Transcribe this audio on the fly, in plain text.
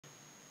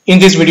In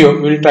this video,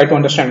 we will try to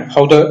understand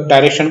how the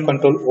direction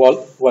control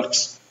valve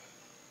works.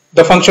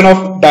 The function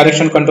of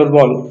direction control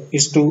valve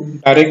is to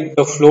direct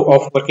the flow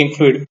of working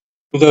fluid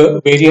to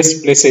the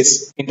various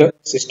places in the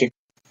system.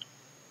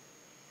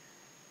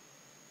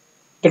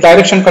 The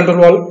direction control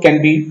valve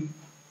can be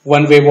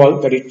one-way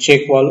valve, that is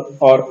check valve,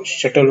 or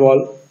shuttle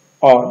valve,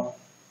 or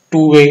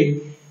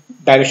two-way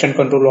direction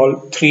control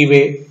valve,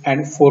 three-way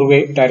and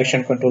four-way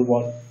direction control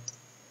valve.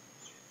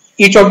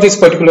 Each of these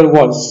particular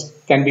valves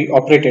can be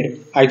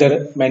operated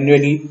either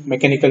manually,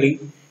 mechanically,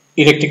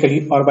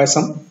 electrically, or by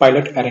some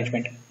pilot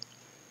arrangement.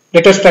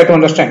 Let us try to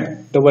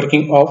understand the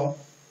working of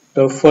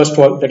the first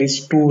valve, that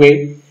is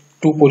two-way,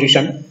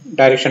 two-position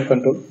direction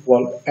control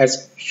valve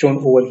as shown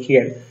over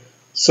here.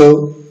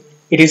 So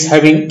it is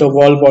having the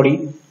valve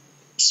body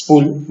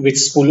spool with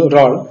spool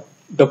rod.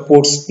 The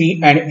ports P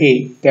and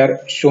A, they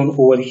are shown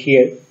over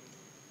here.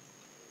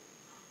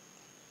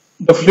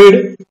 The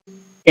fluid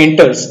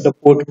enters the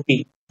port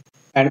P,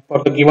 and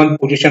for the given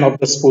position of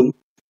the spool,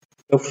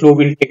 the flow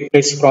will take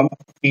place from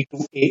P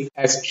to A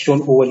as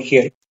shown over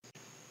here.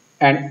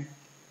 And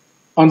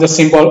on the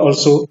symbol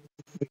also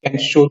we can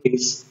show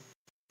this.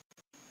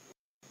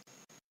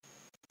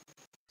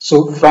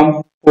 So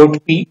from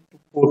port P to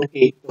port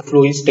A, the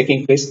flow is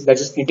taking place, that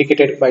is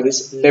indicated by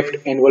this left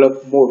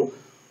envelope mode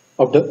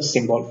of the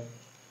symbol.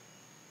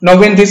 Now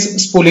when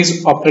this spool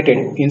is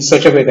operated in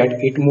such a way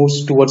that it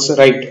moves towards the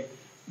right,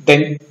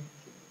 then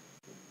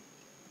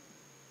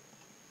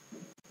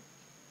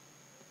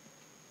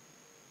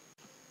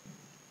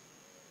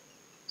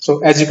so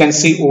as you can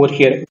see over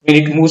here, when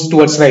it moves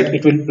towards right,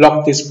 it will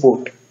block this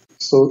port.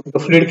 So the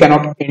fluid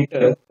cannot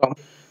enter from,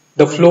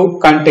 the flow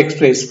can't take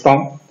place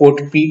from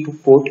port P to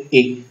port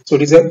A. So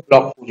it is a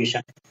block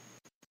position.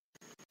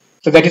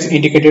 So that is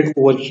indicated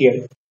over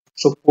here.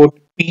 So port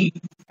P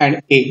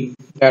and A,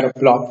 they are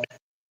blocked.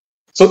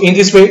 So in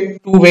this way,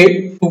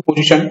 two-way,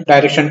 two-position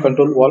direction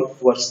control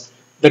valve works.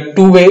 The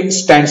two-way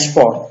stands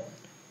for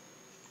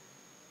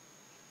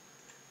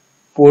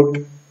port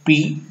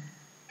P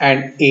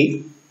and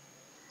A.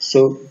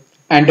 So,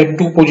 and the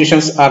two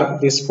positions are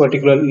this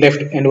particular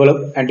left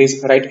envelope and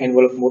this right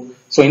envelope mode.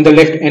 So in the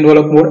left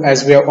envelope mode,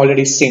 as we have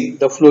already seen,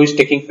 the flow is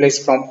taking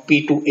place from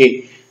P to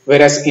A,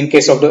 whereas in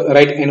case of the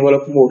right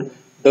envelope mode,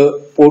 the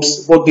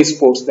ports, both these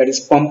ports, that is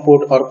pump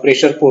port or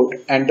pressure port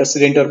and the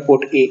cylinder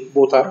port A,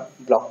 both are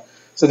blocked.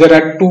 So there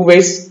are two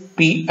ways,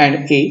 P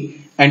and A,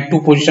 and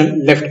two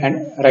position left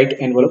and right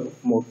envelope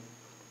mode.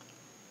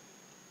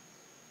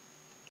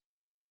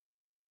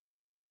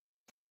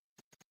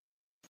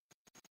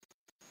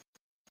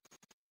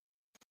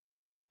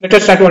 Let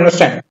us try to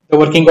understand the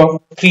working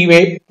of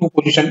three-way,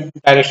 two-position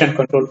direction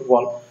control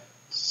valve.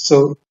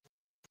 So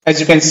as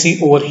you can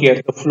see over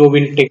here, the flow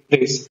will take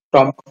place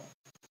from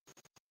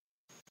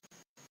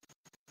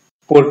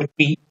port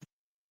P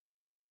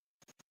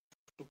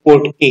to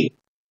port A.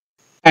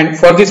 And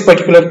for this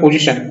particular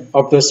position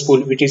of the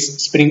spool, which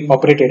is spring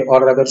operated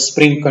or rather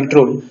spring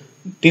controlled,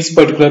 this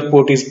particular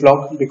port is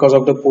blocked because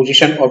of the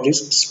position of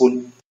this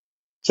spool.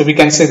 So we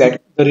can say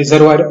that the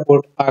reservoir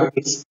port R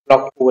is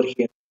blocked over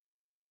here.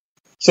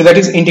 So that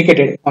is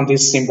indicated on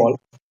this symbol.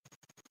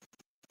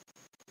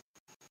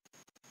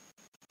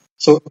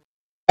 So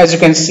as you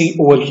can see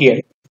over here,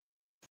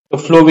 the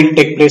flow will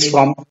take place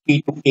from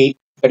P to A,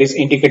 that is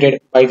indicated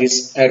by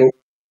this arrow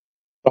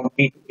from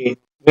P to A,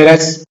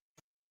 whereas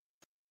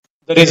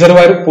the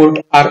reservoir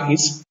port R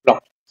is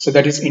blocked. So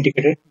that is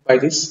indicated by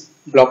this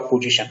block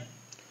position.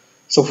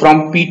 So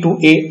from P to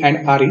A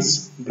and R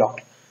is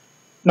blocked.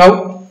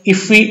 Now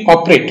if we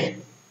operate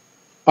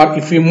or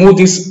if we move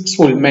this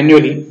spool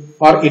manually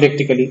or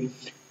electrically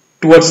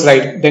towards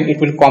right, then it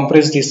will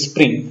compress this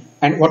spring,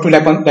 and what will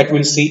happen, that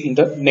we'll see in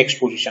the next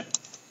position.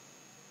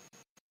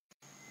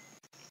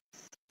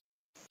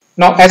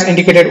 Now as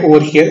indicated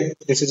over here,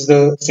 this is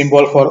the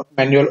symbol for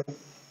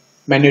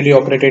manually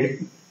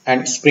operated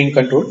and spring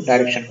control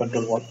direction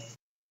control valve.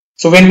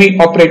 So when we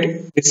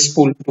operate this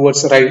spool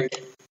towards right,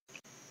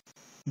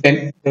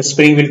 then the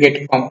spring will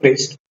get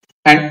compressed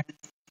and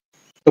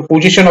the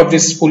position of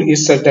this spool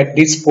is such that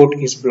this port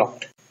is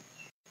blocked.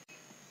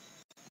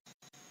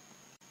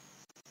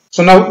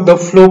 So now the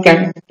flow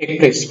can take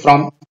place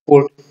from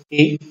port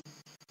A to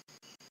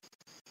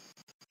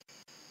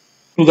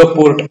the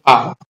port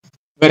R,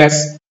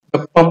 whereas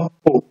the pump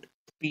port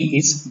P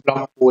is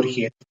blocked over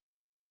here,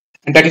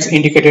 and that is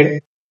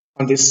indicated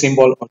on this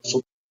symbol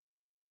also.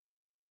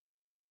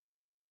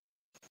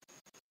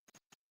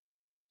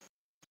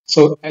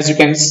 So as you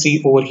can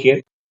see over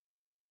here,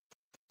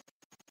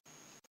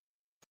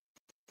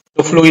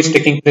 the flow is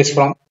taking place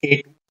from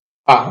A to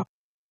R,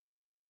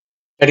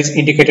 that is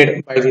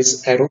indicated by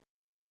this arrow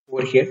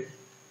over here,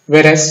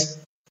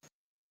 whereas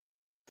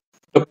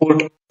the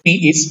port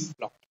P is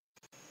blocked.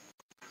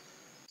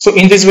 So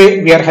in this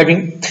way, we are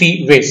having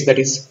three ways, that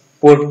is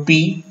port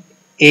P,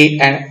 A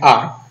and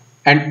R,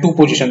 and two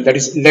position, that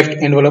is left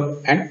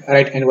envelope and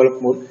right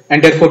envelope mode,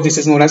 and therefore this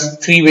is known as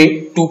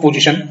three-way,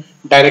 two-position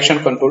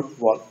direction control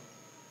valve.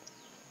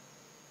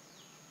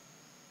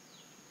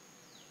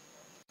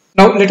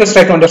 Now let us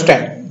try to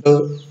understand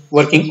the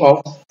working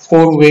of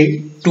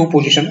four-way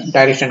two-position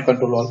direction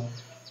control valve.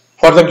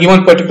 For the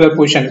given particular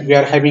position, we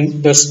are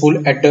having the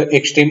spool at the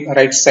extreme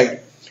right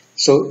side.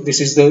 So this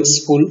is the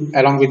spool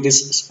along with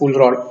this spool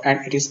rod,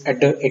 and it is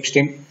at the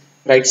extreme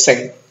right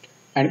side.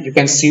 And you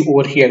can see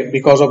over here,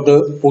 because of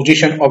the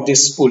position of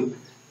this spool,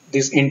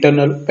 this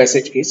internal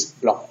passage is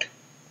blocked.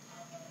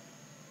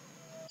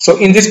 So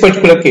in this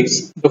particular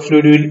case, the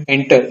fluid will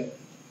enter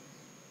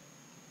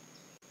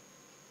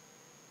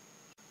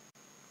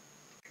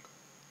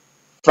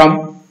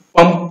from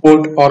pump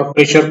port or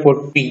pressure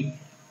port P,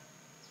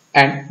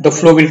 and the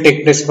flow will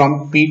take place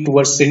from P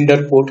towards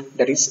cylinder port,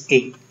 that is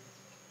A.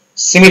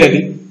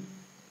 Similarly,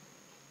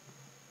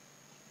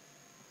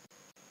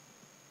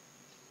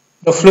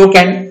 the flow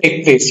can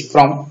take place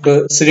from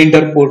the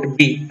cylinder port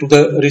B to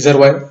the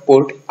reservoir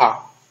port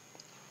R.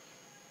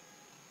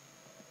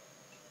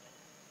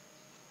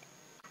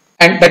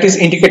 And that is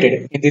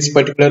indicated in this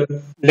particular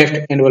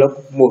left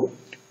envelope mode.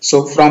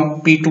 So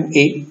from P to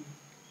A,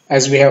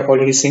 as we have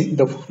already seen,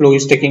 the flow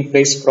is taking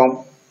place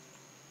from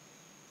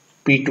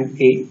P to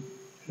A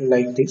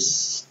like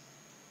this,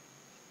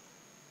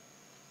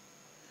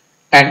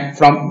 and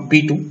from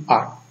B to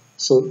R.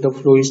 So the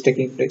flow is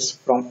taking place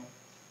from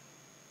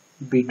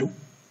B to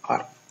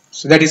R.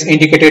 So that is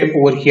indicated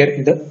over here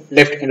in the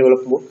left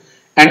envelope mode.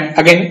 And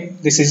again,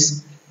 this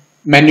is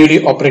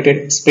manually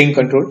operated spring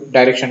control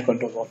direction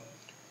control valve.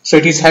 So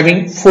it is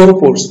having four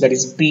ports, that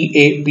is P,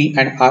 A, B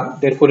and R.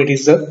 Therefore it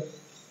is the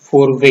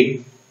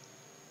four-way.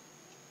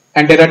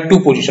 And there are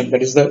two positions,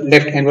 that is the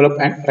left envelope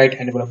and right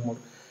envelope mode.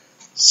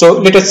 So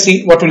let us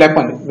see what will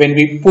happen when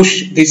we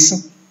push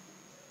this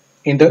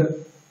in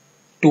the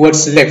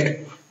towards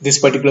left, this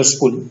particular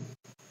spool.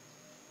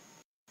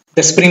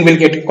 The spring will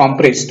get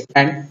compressed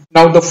and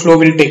now the flow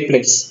will take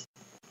place.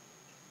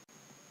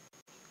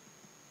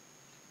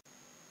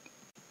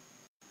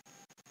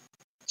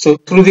 So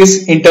through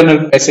this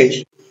internal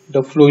passage,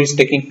 the flow is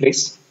taking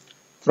place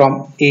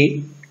from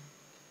A.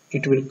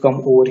 It will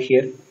come over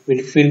here,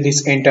 will fill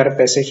this entire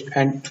passage,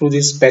 and through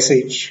this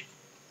passage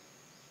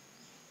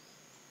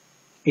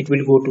it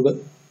will go to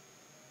the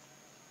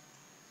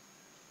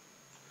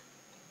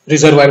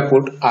reservoir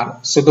port R.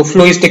 So the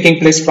flow is taking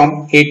place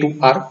from A to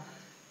R.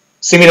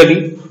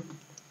 Similarly,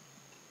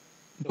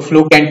 the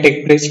flow can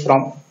take place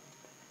from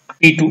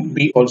P to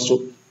B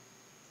also.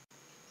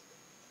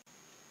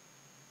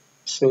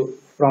 So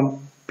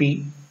from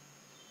P,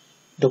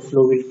 the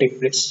flow will take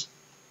place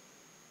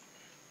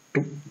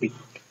to B.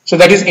 So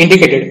that is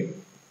indicated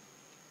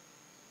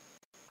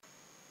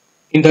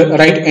in the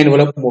right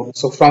envelope mode.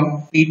 So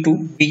from P to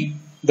B,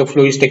 the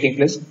flow is taking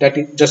place. That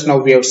is just now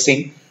we have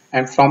seen,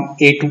 and from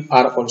A to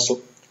R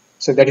also.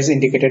 So that is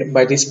indicated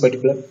by this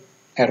particular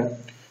arrow.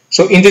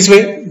 So in this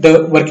way,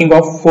 the working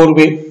of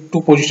four-way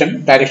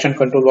two-position direction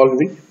control valve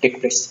will take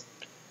place.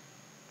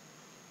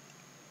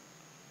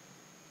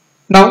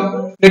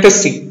 Now let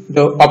us see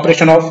the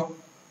operation of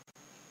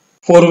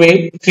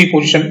four-way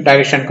three-position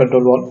direction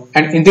control valve,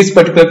 and in this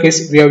particular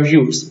case we have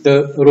used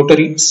the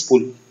rotary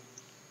spool.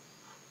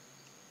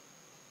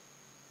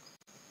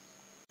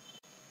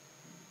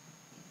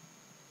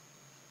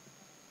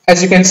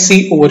 As you can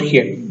see over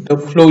here, the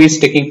flow is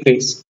taking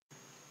place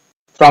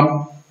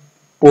from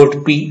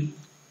port P.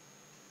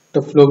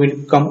 The flow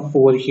will come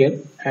over here,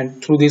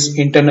 and through this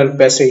internal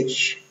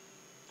passage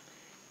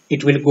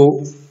it will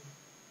go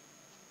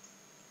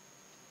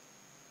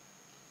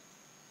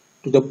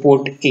to the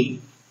port A.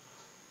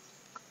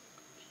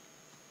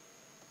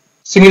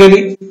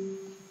 Similarly,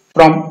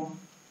 from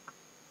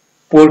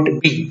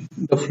port B,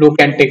 the flow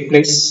can take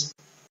place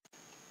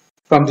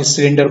from the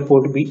cylinder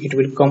port B. It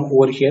will come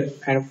over here,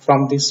 and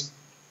from this,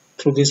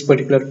 through this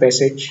particular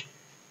passage,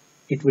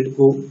 it will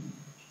go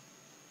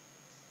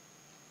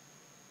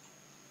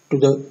to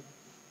the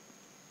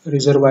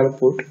reservoir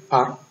port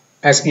R,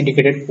 as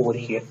indicated over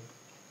here.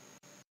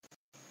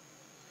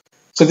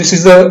 So this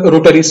is the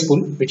rotary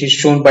spool, which is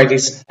shown by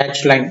this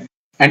hatched line,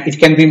 and it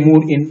can be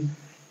moved in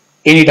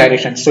any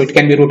direction. So it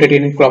can be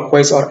rotated in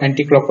clockwise or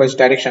anti-clockwise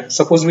direction.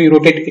 Suppose we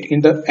rotate it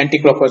in the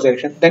anti-clockwise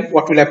direction, then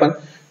what will happen?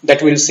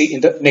 That we will see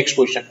in the next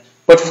position.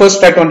 But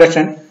first try to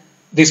understand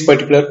this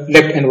particular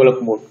left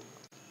envelope mode.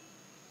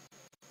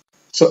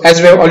 So as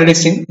we have already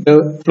seen,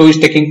 the flow is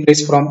taking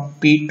place from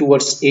P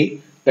towards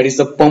A, that is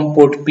the pump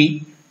port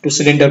P to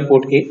cylinder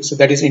port A. So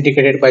that is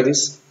indicated by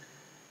this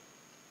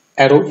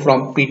arrow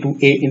from P to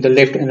A in the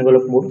left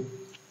envelope mode.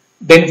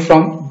 Then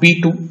from B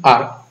to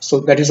R, so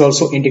that is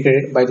also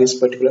indicated by this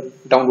particular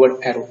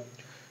downward arrow.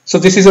 So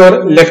this is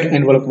our left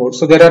envelope mode.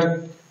 So there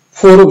are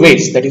four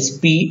ways, that is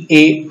P,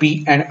 A,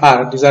 B and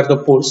R. These are the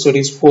poles, so it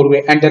is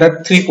four-way, and there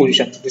are three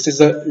positions. This is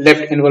the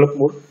left envelope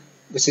mode,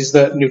 this is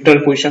the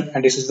neutral position,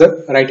 and this is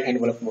the right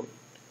envelope mode.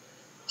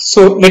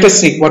 So let us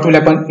see what will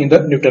happen in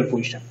the neutral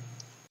position.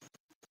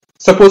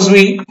 Suppose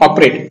we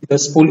operate the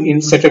spool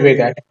in such a way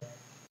that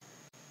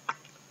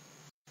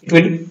it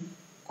will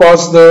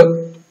cause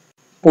the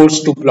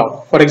ports to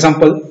block. For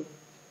example,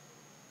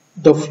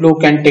 the flow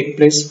can take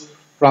place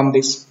from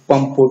this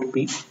pump port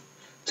P.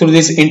 Through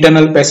this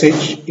internal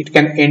passage, it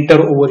can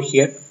enter over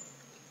here.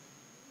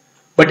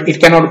 but it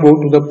cannot go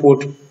to the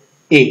port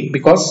A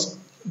because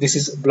this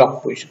is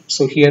blocked position.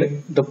 So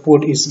here the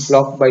port is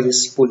blocked by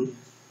this spool.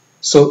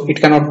 So it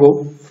cannot go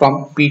from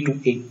P to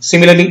A.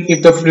 Similarly,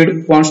 if the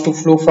fluid wants to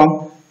flow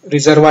from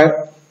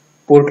reservoir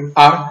port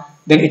R,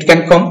 then it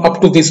can come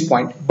up to this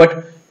point,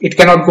 but it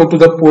cannot go to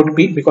the port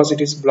B because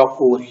it is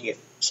blocked over here.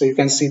 So you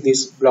can see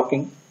this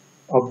blocking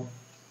of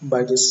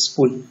by this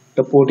spool.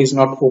 The port is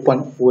not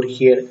open over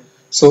here.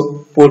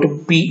 So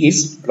port P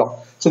is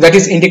blocked. So that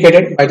is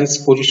indicated by these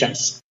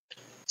positions.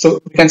 So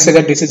we can say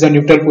that this is a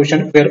neutral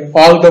position where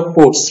all the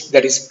ports,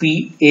 that is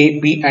P, A,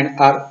 B and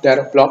R, they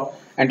are blocked,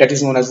 and that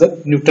is known as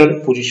the neutral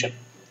position.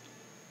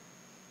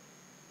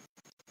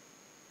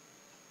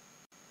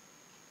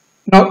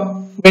 Now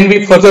when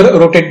we further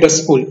rotate the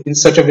spool in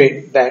such a way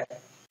that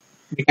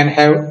we can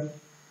have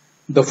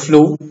the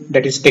flow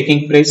that is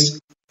taking place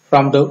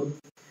from the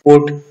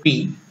port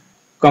P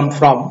come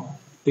from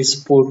this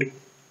port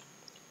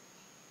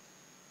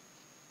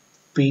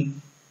P,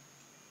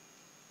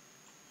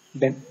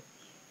 then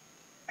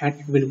and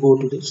it will go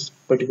to this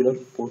particular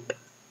port,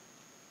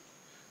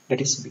 that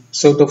is B.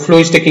 So the flow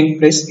is taking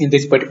place in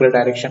this particular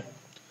direction.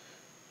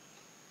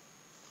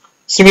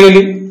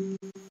 Similarly,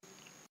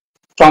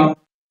 from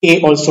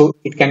A also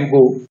it can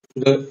go to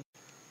the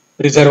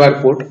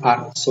reservoir port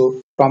R.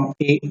 So from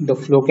A the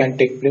flow can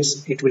take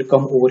place, it will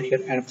come over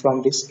here, and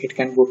from this it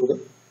can go to the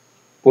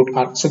port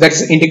R. So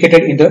that's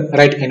indicated in the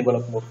right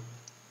envelope mode.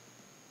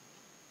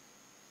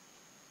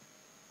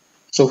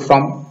 So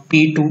from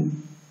P to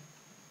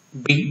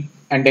B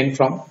and then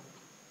from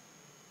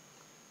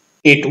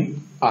A to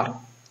R.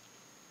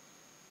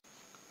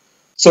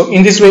 So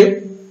in this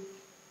way,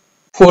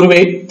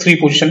 4-way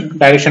 3-position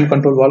direction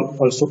control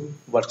valve also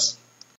works.